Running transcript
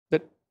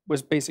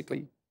was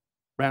basically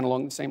ran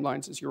along the same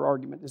lines as your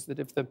argument, is that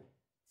if the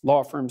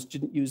law firms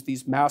didn't use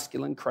these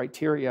masculine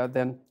criteria,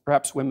 then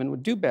perhaps women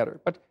would do better.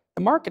 But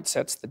the market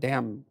sets the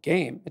damn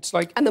game. It's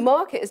like... And the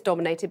market is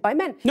dominated by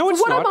men. No, so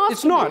it's not.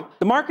 It's not. You...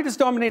 The market is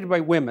dominated by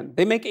women.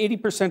 They make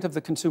 80% of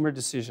the consumer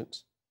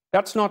decisions.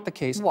 That's not the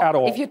case at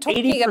all. If you're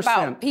talking 80%.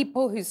 about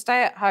people who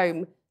stay at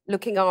home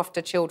looking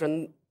after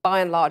children, by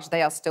and large,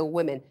 they are still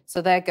women.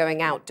 So they're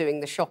going out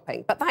doing the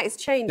shopping. But that is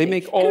changing. They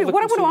make all the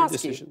consumer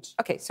decisions.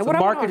 Okay, so the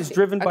market is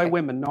driven by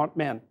women, not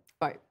men.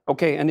 Right.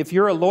 Okay, and if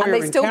you're a lawyer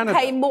in Canada... And they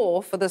still pay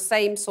more for the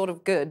same sort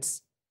of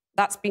goods.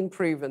 That's been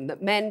proven,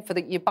 that men,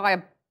 you buy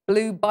a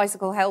blue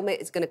bicycle helmet,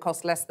 it's going to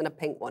cost less than a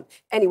pink one.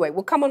 Anyway,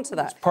 we'll come on to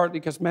that. It's partly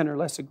because men are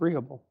less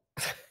agreeable.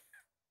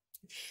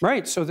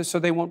 Right, so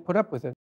they won't put up with it.